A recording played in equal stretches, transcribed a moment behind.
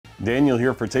Daniel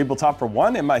here for Tabletop for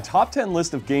One and my top 10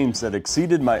 list of games that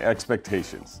exceeded my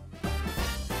expectations.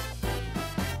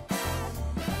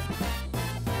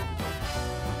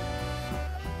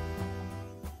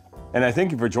 And I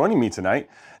thank you for joining me tonight.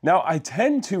 Now, I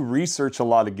tend to research a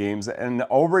lot of games and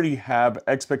already have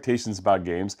expectations about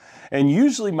games, and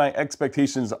usually my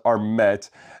expectations are met.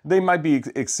 They might be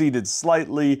exceeded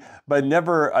slightly, but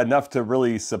never enough to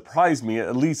really surprise me,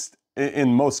 at least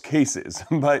in most cases.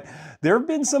 But there have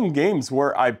been some games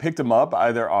where I picked them up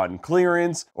either on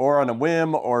clearance or on a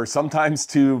whim, or sometimes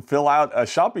to fill out a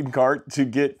shopping cart to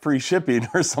get free shipping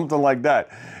or something like that.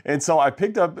 And so I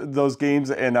picked up those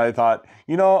games and I thought,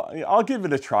 you know, I'll give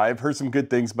it a try. I've heard some good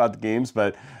things about the games,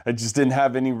 but I just didn't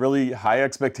have any really high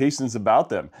expectations about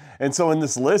them. And so in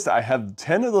this list, I have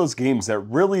 10 of those games that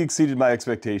really exceeded my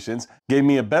expectations, gave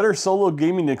me a better solo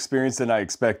gaming experience than I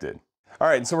expected. All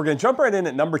right, so we're gonna jump right in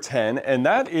at number 10, and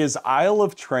that is Isle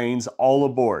of Trains All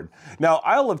Aboard. Now,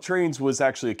 Isle of Trains was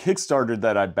actually a Kickstarter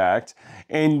that I backed,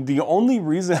 and the only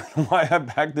reason why I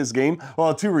backed this game,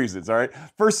 well, two reasons, all right?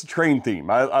 First, train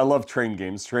theme. I love train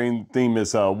games. Train theme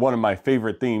is one of my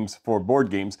favorite themes for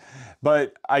board games,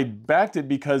 but I backed it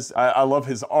because I love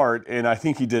his art, and I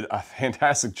think he did a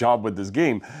fantastic job with this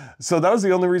game. So that was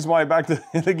the only reason why I backed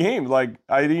the game. Like,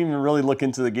 I didn't even really look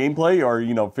into the gameplay or,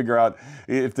 you know, figure out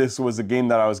if this was a game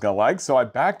that I was gonna like, so I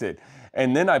backed it.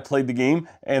 And then I played the game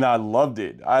and I loved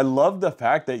it. I love the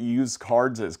fact that you use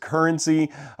cards as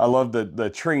currency. I love the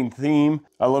train theme.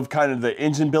 I love kind of the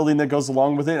engine building that goes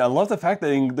along with it. I love the fact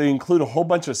that they include a whole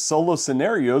bunch of solo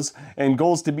scenarios and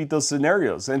goals to beat those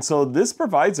scenarios. And so this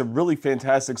provides a really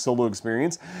fantastic solo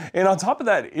experience. And on top of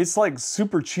that, it's like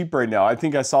super cheap right now. I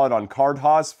think I saw it on Card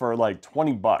Hoss for like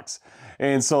 20 bucks.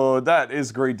 And so that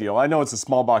is a great deal. I know it's a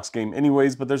small box game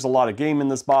anyways, but there's a lot of game in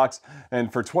this box,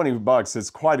 and for 20 bucks, it's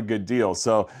quite a good deal.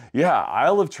 So yeah,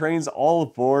 Isle of Trains All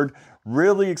Aboard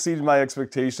really exceeded my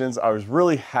expectations. I was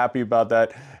really happy about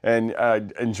that, and I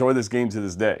enjoy this game to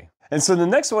this day. And so the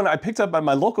next one I picked up at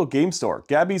my local game store.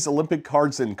 Gabby's Olympic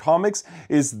Cards and Comics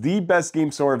is the best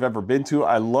game store I've ever been to.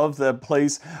 I love that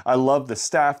place. I love the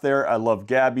staff there. I love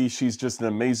Gabby. She's just an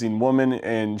amazing woman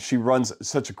and she runs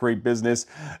such a great business.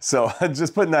 So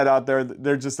just putting that out there,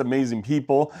 they're just amazing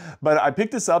people. But I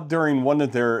picked this up during one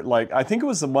of their, I think it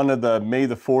was one of the May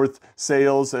the 4th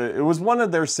sales. It was one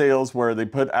of their sales where they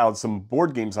put out some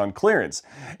board games on clearance.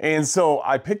 And so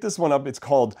I picked this one up. It's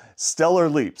called Stellar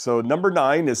Leap. So number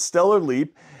 9 is Stellar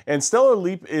Leap, and Stellar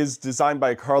Leap is designed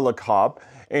by Carla Kopp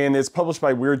and it's published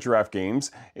by Weird Giraffe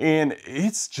Games, and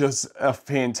it's just a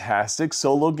fantastic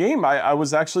solo game. I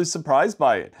was actually surprised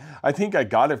by it. I think I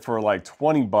got it for like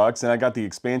 20 bucks and I got the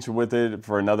expansion with it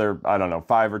for another, I don't know,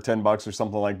 5 or 10 bucks or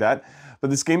something like that. But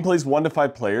this game plays 1 to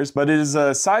 5 players, but it is a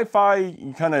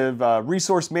sci-fi kind of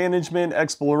resource management,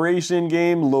 exploration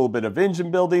game, a little bit of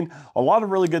engine building, a lot of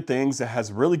really good things. It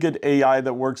has really good AI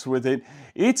that works with it.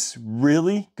 It's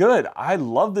really good. I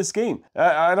love this game.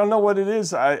 I don't know what it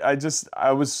is. I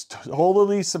was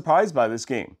totally surprised by this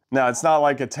game. Now, it's not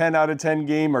like a 10 out of 10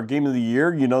 game or game of the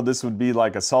year. You know, this would be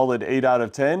like a solid 8 out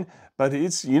of 10. But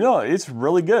it's, you know, it's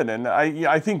really good. And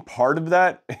I think part of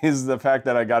that is the fact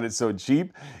that I got it so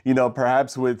cheap, you know,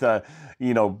 perhaps with,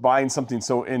 you know, buying something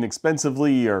so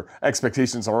inexpensively or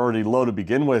expectations are already low to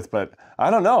begin with. But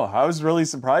I don't know, I was really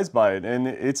surprised by it. And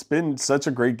it's been such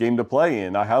a great game to play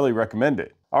and I highly recommend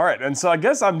it. All right, and so I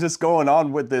guess I'm just going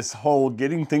on with this whole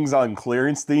getting things on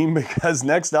clearance theme because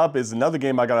next up is another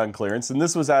game I got on clearance, and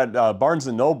this was at Barnes &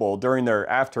 Noble during their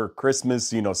after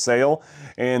Christmas, you know, sale,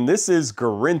 and this is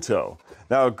Gorinto.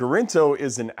 Now, Gorinto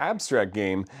is an abstract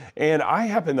game, and I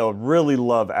happen to really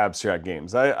love abstract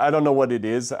games. I don't know what it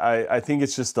is. I think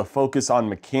it's just the focus on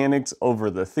mechanics over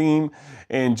the theme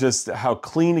and just how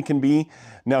clean it can be.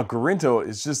 Now, Gorinto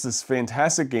is just this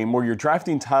fantastic game where you're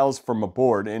drafting tiles from a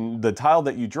board, and the tile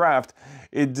that you draft,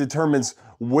 it determines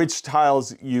which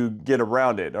tiles you get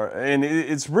around it. And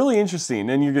it's really interesting.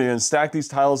 And you're going to stack these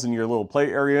tiles in your little play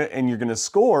area, and you're going to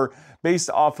score based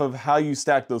off of how you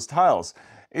stack those tiles.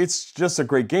 It's just a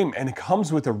great game, and it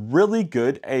comes with a really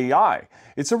good AI.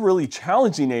 It's a really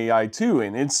challenging AI too,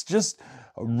 and it's just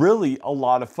really a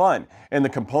lot of fun. And the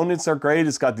components are great.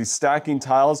 It's got these stacking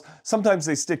tiles. Sometimes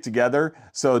they stick together,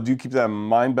 so do keep that in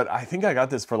mind, but I think I got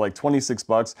this for like 26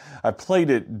 bucks. I've played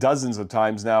it dozens of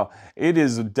times now. It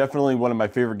is definitely one of my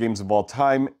favorite games of all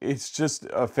time. It's just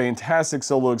a fantastic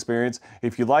solo experience.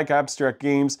 If you like abstract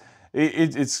games,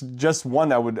 it's just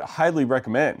one I would highly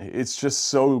recommend. It's just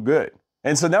so good.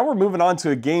 And so now we're moving on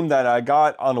to a game that I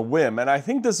got on a whim. And I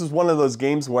think this is one of those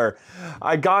games where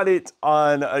I got it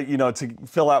on, to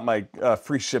fill out my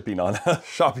free shipping on a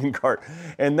shopping cart.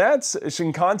 And that's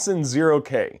Shinkansen Zero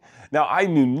Kei. Now, I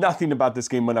knew nothing about this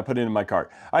game when I put it in my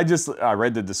cart. I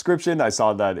read the description, I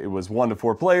saw that it was 1 to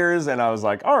 4 players, and I was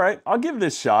like, all right, I'll give it a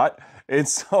shot. And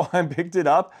so I picked it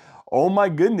up. Oh my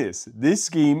goodness, this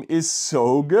game is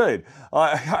so good.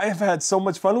 I have had so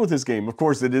much fun with this game. Of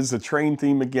course, it is a train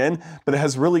theme again, but it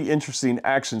has really interesting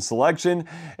action selection,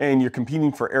 and you're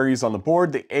competing for areas on the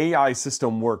board. The AI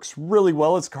system works really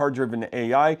well. It's card-driven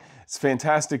AI. It's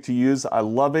fantastic to use. I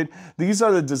love it. These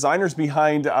are the designers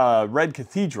behind Red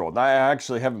Cathedral. Now, I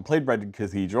actually haven't played Red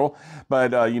Cathedral,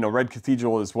 but Red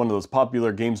Cathedral is one of those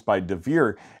popular games by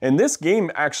Devere. And this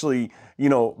game actually,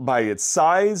 by its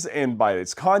size and by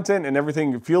its content and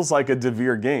everything, it feels like a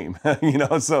Devere game.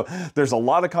 So there's a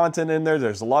lot of content in there.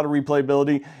 There's a lot of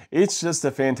replayability. It's just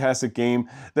a fantastic game.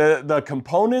 The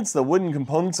components, the wooden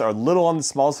components, are a little on the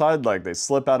small side, like they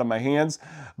slip out of my hands,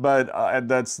 but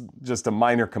that's just a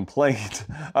minor complaint.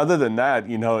 Other than that,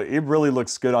 it really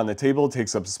looks good on the table. It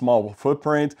takes up a small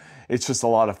footprint. It's just a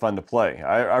lot of fun to play.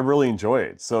 I really enjoy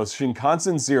it. So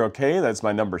Shinkansen Zero Kei, that's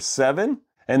my number 7.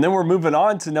 And then we're moving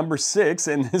on to number 6,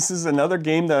 and this is another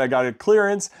game that I got at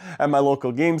clearance at my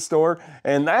local game store,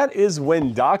 and that is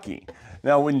Wendake.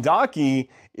 Now, Wendake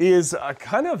is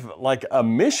kind of like a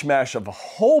mishmash of a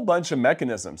whole bunch of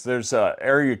mechanisms. There's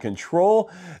area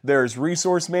control, there's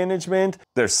resource management,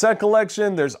 there's set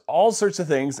collection, there's all sorts of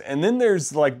things. And then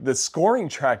there's like the scoring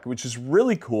track, which is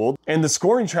really cool. And the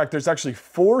scoring track, there's actually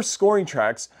 4 scoring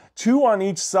tracks, 2 on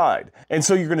each side. And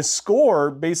so you're going to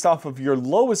score based off of your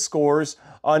lowest scores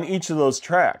on each of those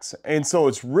tracks. And so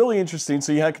it's really interesting.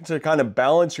 So you have to kind of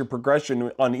balance your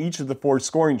progression on each of the 4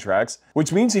 scoring tracks,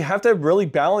 which means you have to really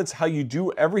balance how you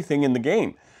do everything in the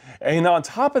game. And on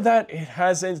top of that, it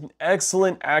has an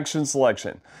excellent action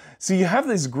selection. So you have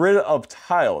this grid of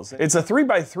tiles. It's a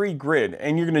 3x3 grid,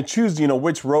 and you're gonna choose,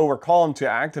 which row or column to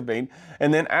activate.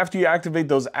 And then after you activate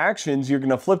those actions, you're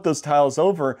gonna flip those tiles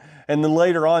over, and then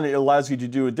later on, it allows you to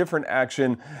do a different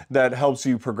action that helps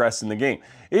you progress in the game.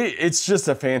 It's just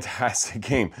a fantastic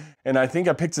game. And I think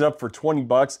I picked it up for 20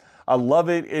 bucks. I love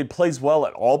it. It plays well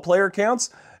at all player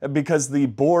counts because the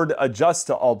board adjusts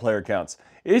to all player counts.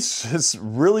 It's just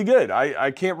really good. I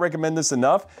can't recommend this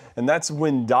enough, and that's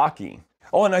Wendake.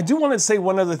 Oh, and I do want to say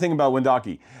one other thing about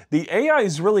Wendake. The AI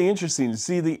is really interesting.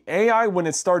 See, the AI, when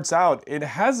it starts out, it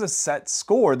has a set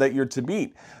score that you're to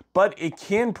beat, but it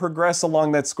can progress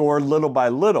along that score little by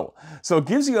little. So it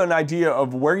gives you an idea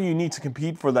of where you need to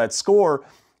compete for that score,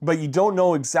 but you don't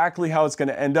know exactly how it's going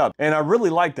to end up. And I really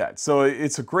like that. So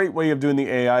it's a great way of doing the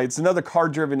AI. It's another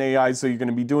card-driven AI, so you're going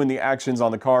to be doing the actions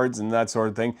on the cards and that sort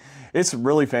of thing. It's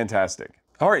really fantastic.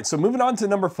 All right, so moving on to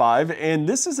number 5, and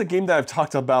this is a game that I've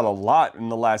talked about a lot in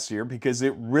the last year because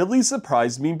it really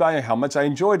surprised me by how much I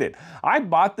enjoyed it. I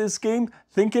bought this game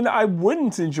thinking I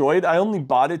wouldn't enjoy it. I only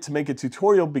bought it to make a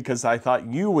tutorial because I thought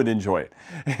you would enjoy it.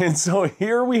 And so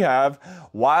here we have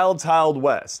Wild Tiled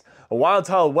West. A Wild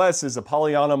Tiled West is a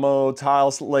polyomino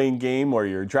tile laying game where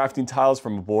you're drafting tiles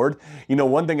from a board.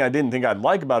 One thing I didn't think I'd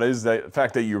like about it is the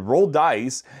fact that you roll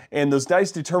dice, and those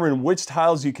dice determine which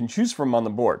tiles you can choose from on the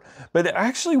board. But it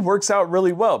actually works out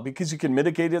really well because you can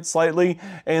mitigate it slightly,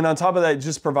 and on top of that, it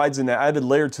just provides an added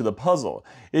layer to the puzzle.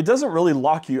 It doesn't really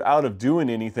lock you out of doing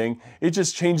anything. It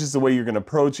just changes the way you're going to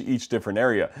approach each different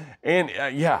area. And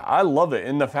yeah, I love it.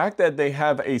 And the fact that they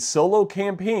have a solo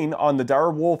campaign on the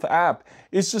Dire Wolf app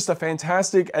is just a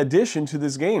fantastic addition to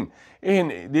this game. And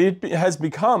it has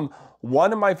become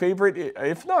one of my favorite,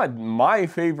 if not my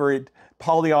favorite,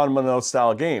 polyomino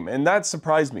style game. And that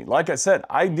surprised me. Like I said,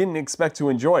 I didn't expect to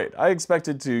enjoy it. I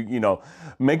expected to,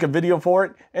 make a video for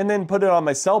it and then put it on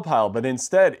my sell pile. But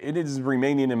instead, it is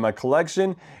remaining in my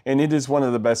collection, and it is one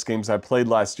of the best games I played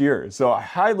last year. So I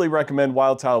highly recommend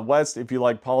Wild Tiled West if you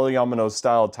like polyomino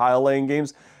style tile laying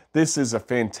games. This is a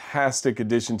fantastic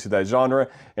addition to that genre,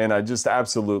 and I just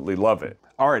absolutely love it.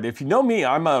 All right, if you know me,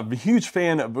 I'm a huge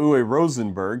fan of Uwe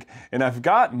Rosenberg, and I've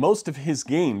got most of his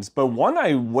games, but one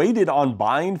I waited on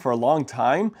buying for a long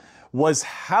time was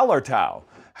Hallertau.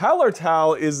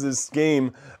 Hallertau is this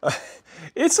game,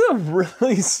 it's a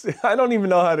really, I don't even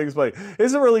know how to explain.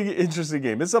 It's a really interesting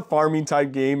game. It's a farming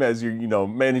type game as you're,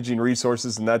 managing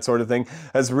resources and that sort of thing. It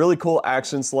has really cool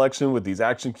action selection with these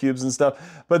action cubes and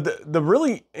stuff. But the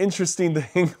really interesting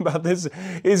thing about this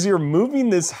is you're moving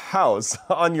this house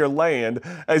on your land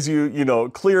as you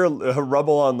clear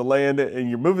rubble on the land, and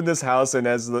you're moving this house, and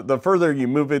as the further you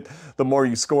move it, the more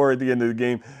you score at the end of the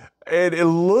game. And it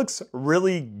looks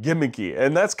really gimmicky.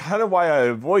 And that's kind of why I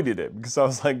avoided it, because I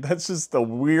was like, that's just a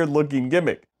weird looking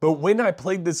gimmick. But when I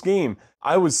played this game,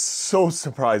 I was so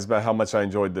surprised by how much I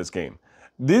enjoyed this game.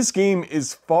 This game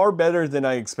is far better than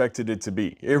I expected it to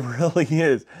be. It really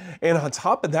is. And on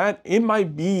top of that, it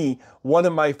might be one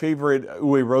of my favorite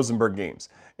Uwe Rosenberg games.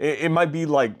 It might be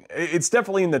like, it's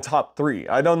definitely in the top 3.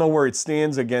 I don't know where it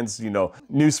stands against, you know,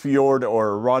 Newsfjord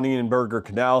or Ronienberger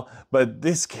Canal, but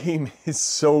this game is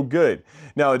so good.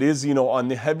 Now it is, you know, on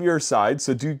the heavier side,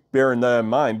 so do bear that in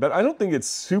mind, but I don't think it's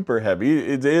super heavy.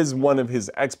 It is one of his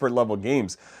expert level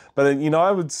games. But, you know,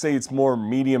 I would say it's more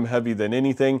medium heavy than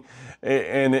anything.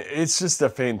 And it's just a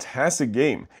fantastic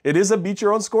game. It is a beat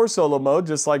your own score solo mode,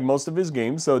 just like most of his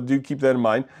games. So do keep that in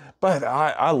mind. But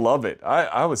I love it.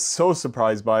 I was so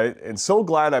surprised by it and so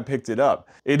glad I picked it up.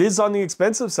 It is on the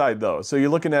expensive side though. So you're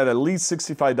looking at least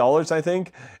 $65, I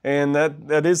think. And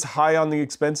that is high on the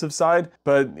expensive side.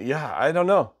 But yeah, I don't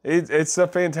know. It's a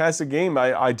fantastic game.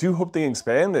 I do hope they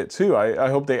expand it too. I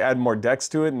hope they add more decks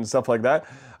to it and stuff like that.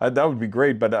 That would be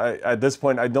great, but at this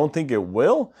point, I don't think it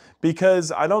will,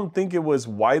 because I don't think it was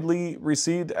widely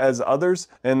received as others,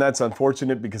 and that's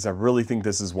unfortunate because I really think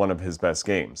this is one of his best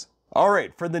games. All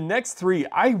right, for the next 3,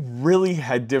 I really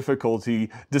had difficulty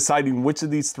deciding which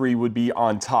of these 3 would be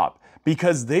on top,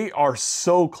 because they are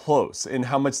so close in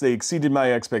how much they exceeded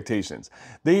my expectations.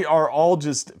 They are all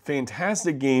just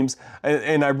fantastic games,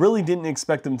 and I really didn't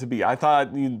expect them to be. I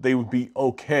thought they would be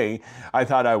okay. I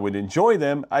thought I would enjoy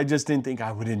them. I just didn't think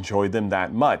I would enjoy them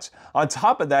that much. On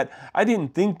top of that, I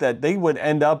didn't think that they would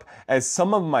end up as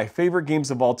some of my favorite games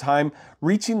of all time,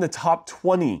 reaching the top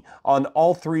 20 on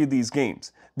all 3 of these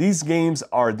games. These games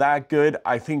are that good.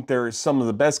 I think they're some of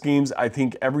the best games. I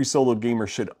think every solo gamer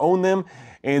should own them.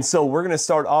 And so we're going to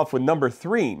start off with number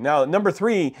 3. Now, number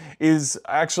 3 is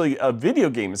actually a video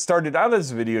game. It started out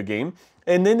as a video game,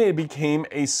 and then it became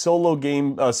a solo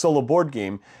game, solo board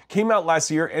game. Came out last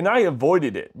year, and I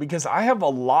avoided it because I have a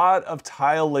lot of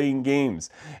tile laying games.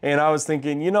 And I was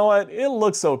thinking, you know what? It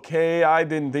looks okay. I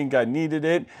didn't think I needed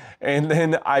it. And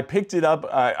then I picked it up.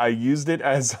 I used it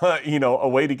as, you know, a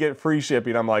way to get free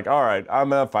shipping. I'm like, all right, I'm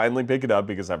going to finally pick it up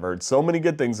because I've heard so many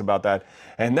good things about that.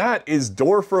 And that is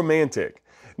Dorfromantik.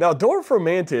 Now,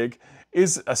 Dorfromantik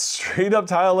is a straight up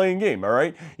tile laying game, all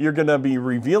right? You're gonna be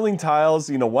revealing tiles,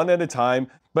 you know, one at a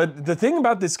time. But the thing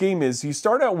about this game is you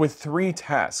start out with 3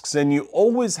 tasks, and you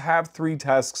always have 3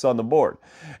 tasks on the board.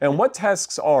 And what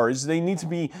tasks are is they need to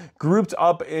be grouped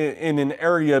up in an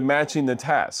area matching the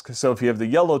task. So if you have the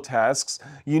yellow tasks,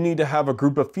 you need to have a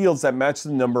group of fields that match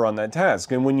the number on that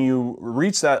task. And when you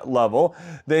reach that level,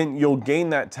 then you'll gain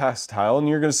that task tile, and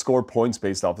you're gonna score points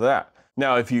based off of that.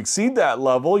 Now, if you exceed that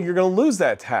level, you're going to lose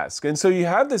that task. And so you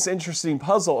have this interesting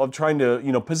puzzle of trying to,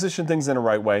 you know, position things in the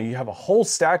right way. You have a whole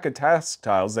stack of task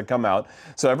tiles that come out.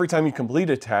 So every time you complete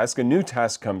a task, a new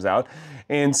task comes out.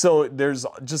 And so there's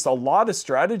just a lot of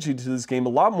strategy to this game, a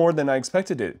lot more than I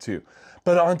expected it to.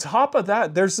 But on top of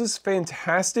that, there's this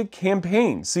fantastic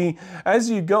campaign. See, as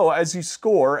you go, as you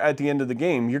score at the end of the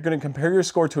game, you're going to compare your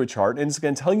score to a chart, and it's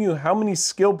going to tell you how many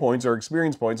skill points or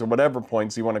experience points or whatever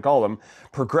points you want to call them,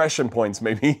 progression points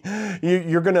maybe,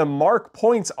 you're going to mark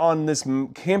points on this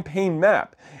campaign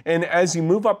map. And as you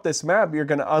move up this map, you're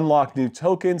going to unlock new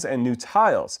tokens and new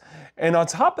tiles. And on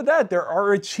top of that, there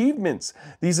are achievements.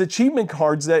 These achievement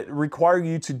cards that require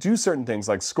you to do certain things,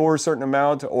 like score a certain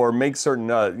amount or make certain,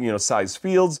 you know, size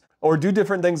fields, or do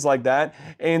different things like that.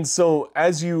 And so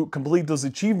as you complete those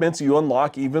achievements, you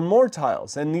unlock even more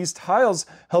tiles. And these tiles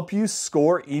help you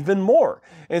score even more.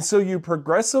 And so you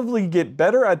progressively get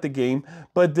better at the game,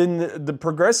 but then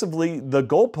progressively the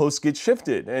goalposts get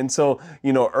shifted. And so,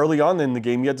 you know, early on in the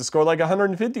game, you have to score like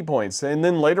 150 points. And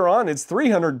then later on, it's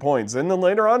 300 points. And then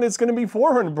later on, it's going to be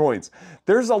 400 points.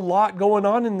 There's a lot going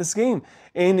on in this game.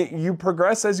 And you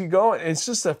progress as you go. It's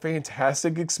just a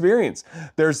fantastic experience.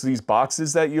 There's these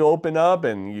boxes that you open up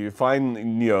and you find,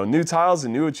 you know, new tiles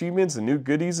and new achievements and new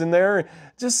goodies in there.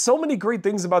 Just so many great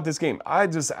things about this game. I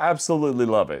just absolutely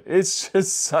love it. It's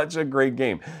just such a great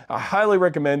game. I highly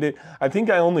recommend it. I think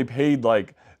I only paid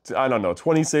like, I don't know,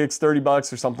 26, 30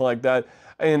 bucks or something like that.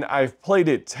 And I've played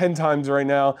it 10 times right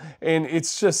now, and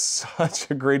it's just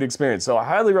such a great experience. So I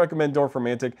highly recommend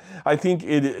Dorfromantik. I think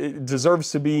it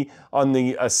deserves to be on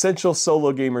the essential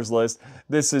solo gamers list.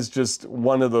 This is just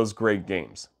one of those great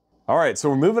games. All right, so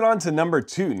we're moving on to number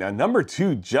 2. Now, number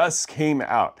 2 just came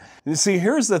out. And see,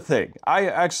 here's the thing. I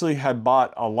actually had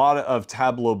bought a lot of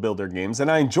Tableau Builder games, and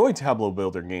I enjoy Tableau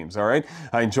Builder games, all right?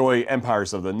 I enjoy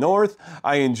Empires of the North,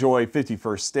 I enjoy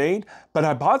 51st State, but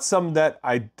I bought some that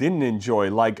I didn't enjoy,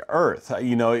 like Earth.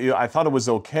 You know, I thought it was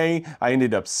okay. I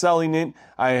ended up selling it.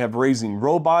 I have Raising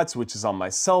Robots, which is on my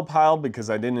sell pile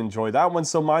because I didn't enjoy that one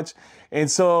so much. And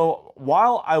so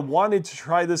while I wanted to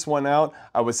try this one out,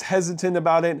 I was hesitant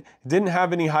about it, didn't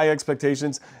have any high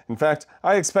expectations. In fact,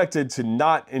 I expected to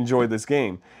not enjoy this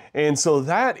game. And so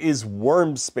that is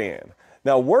Wyrmspan.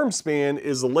 Now, Wyrmspan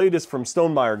is the latest from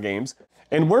Stonemaier Games,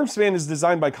 and Wyrmspan is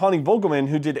designed by Connie Vogelman,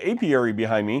 who did Apiary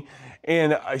behind me,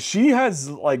 and she has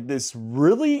like this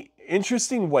really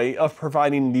interesting way of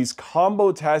providing these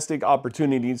combo-tastic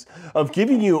opportunities of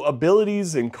giving you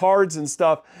abilities and cards and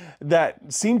stuff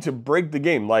that seem to break the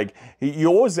game. Like, you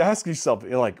always ask yourself,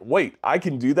 you're like, wait, I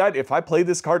can do that? If I play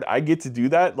this card, I get to do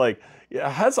that? Like, it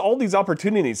has all these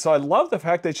opportunities. So I love the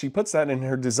fact that she puts that in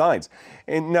her designs.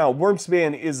 And now,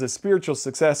 Wyrmspan is a spiritual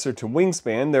successor to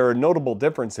Wingspan. There are notable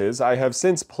differences. I have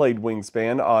since played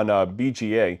Wingspan on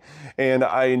BGA, and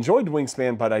I enjoyed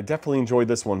Wingspan, but I definitely enjoyed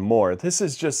this one more. This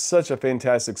is just such a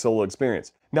fantastic solo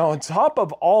experience. Now, on top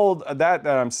of all that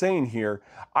I'm saying here,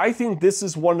 I think this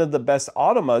is one of the best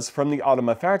automas from the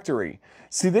Automa Factory.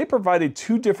 See, they provided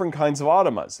 2 different kinds of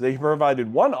automas. They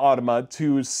provided one automa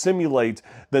to simulate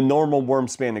the normal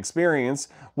Wyrmspan experience,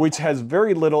 which has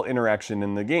very little interaction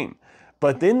in the game.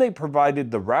 But then they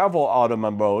provided the Ravel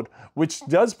automa mode, which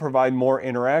does provide more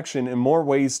interaction and more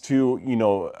ways to, you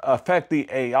know, affect the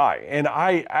AI. And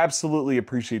I absolutely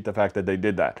appreciate the fact that they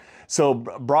did that. So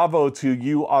bravo to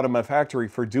you, Automa Factory,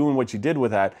 for doing what you did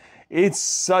with that. It's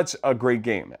such a great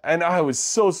game. And I was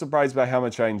so surprised by how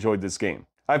much I enjoyed this game.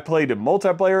 I've played it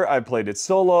multiplayer, I've played it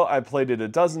solo, I've played it a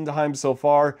dozen times so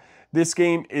far. This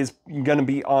game is going to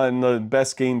be on the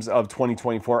best games of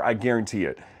 2024, I guarantee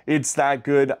it. It's that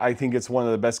good. I think it's one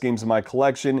of the best games in my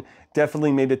collection.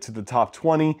 Definitely made it to the top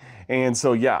 20. And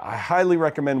so yeah, I highly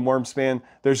recommend Wyrmspan.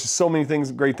 There's just so many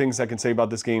things, great things I can say about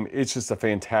this game. It's just a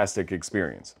fantastic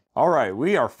experience. All right,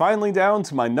 we are finally down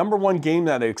to my number 1 game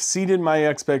that exceeded my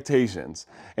expectations.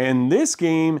 And this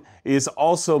game is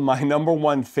also my number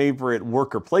 1 favorite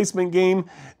worker placement game.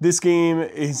 This game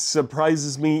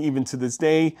surprises me even to this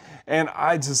day. And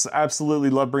I just absolutely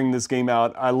love bringing this game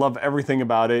out. I love everything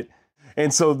about it.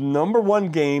 And so number 1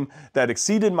 game that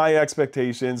exceeded my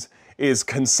expectations is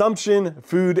Consumption,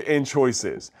 Food, and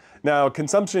Choices. Now,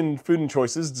 Consumption, Food, and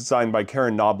Choices, designed by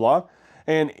Karen Knobloch,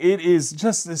 and it is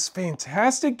just this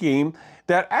fantastic game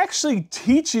that actually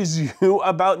teaches you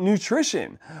about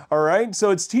nutrition, all right?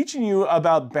 So it's teaching you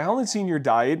about balancing your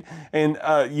diet and,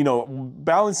 you know,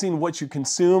 balancing what you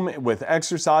consume with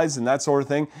exercise and that sort of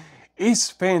thing.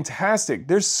 Is fantastic.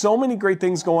 There's so many great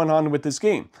things going on with this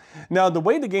game. Now, the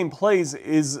way the game plays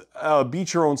is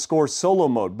beat your own score solo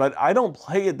mode, but I don't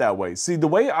play it that way. See, the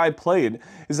way I play it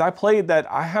is I play it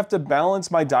that I have to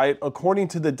balance my diet according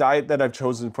to the diet that I've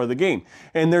chosen for the game.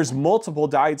 And there's multiple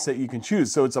diets that you can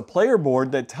choose. So it's a player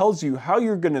board that tells you how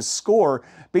you're going to score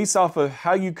based off of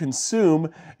how you consume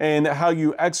and how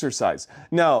you exercise.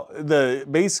 Now, the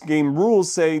base game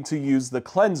rules say to use the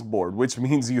cleanse board, which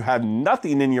means you have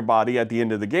nothing in your body at the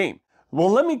end of the game. Well,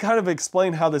 let me kind of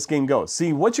explain how this game goes.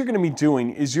 See, what you're going to be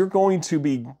doing is you're going to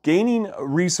be gaining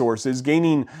resources,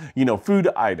 gaining, you know, food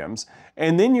items,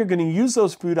 and then you're going to use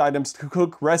those food items to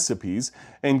cook recipes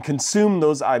and consume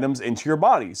those items into your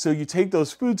body. So you take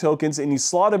those food tokens and you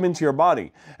slot them into your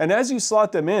body. And as you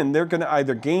slot them in, they're going to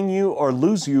either gain you or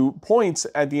lose you points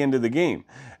at the end of the game.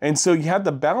 And so you have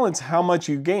to balance how much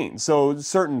you gain. So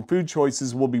certain food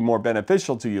choices will be more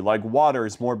beneficial to you, like water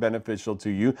is more beneficial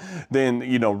to you than,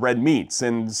 you know, red meats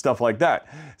and stuff like that.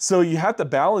 So you have to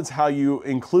balance how you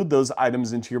include those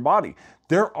items into your body.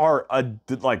 There are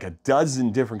like a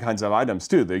dozen different kinds of items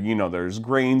too. There, you know, there's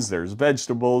grains, there's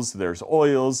vegetables, there's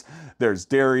oils, there's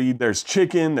dairy, there's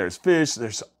chicken, there's fish,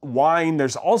 there's wine,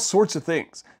 there's all sorts of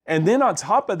things. And then on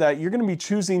top of that, you're going to be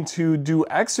choosing to do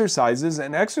exercises,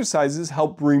 and exercises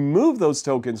help remove those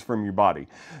tokens from your body.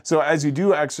 So as you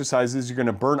do exercises, you're going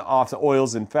to burn off the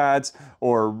oils and fats,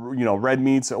 or, you know, red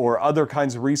meats, or other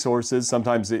kinds of resources.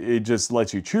 Sometimes it just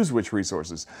lets you choose which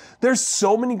resources. There's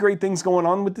so many great things going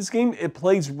on with this game. It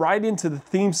plays right into the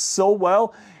theme so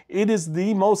well. It is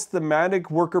the most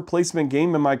thematic worker placement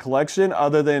game in my collection,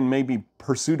 other than maybe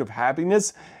Pursuit of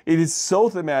Happiness. It is so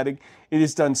thematic. It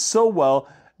is done so well.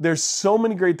 There's so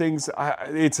many great things.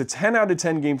 It's a 10 out of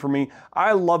 10 game for me.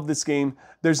 I love this game.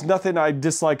 There's nothing I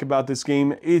dislike about this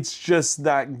game. It's just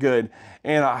that good,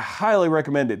 and I highly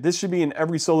recommend it. This should be in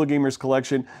every solo gamer's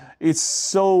collection. It's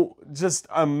so just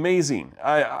amazing.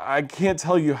 I can't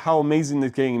tell you how amazing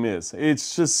this game is.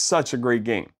 It's just such a great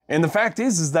game. And the fact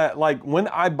is that like when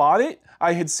I bought it,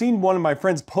 I had seen one of my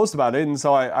friends post about it, and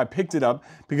so I picked it up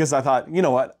because I thought, you know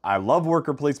what, I love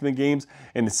worker placement games,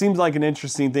 and it seems like an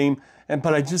interesting theme,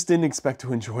 but I just didn't expect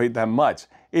to enjoy it that much.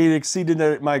 It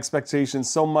exceeded my expectations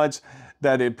so much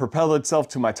that it propelled itself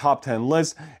to my top 10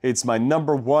 list. It's my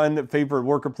 #1 favorite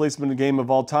worker placement game of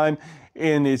all time,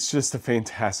 and it's just a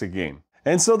fantastic game.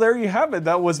 And so there you have it.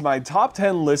 That was my top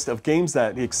 10 list of games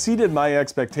that exceeded my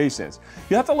expectations.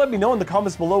 You have to let me know in the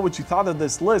comments below what you thought of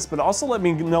this list, but also let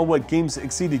me know what games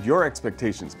exceeded your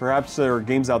expectations. Perhaps there are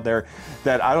games out there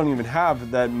that I don't even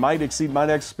have that might exceed my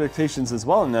expectations as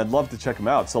well, and I'd love to check them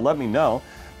out, so let me know.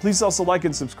 Please also like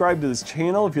and subscribe to this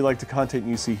channel if you like the content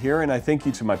you see here, and I thank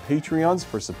you to my Patreons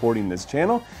for supporting this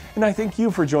channel, and I thank you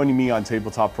for joining me on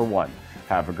Tabletop for One.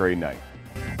 Have a great night.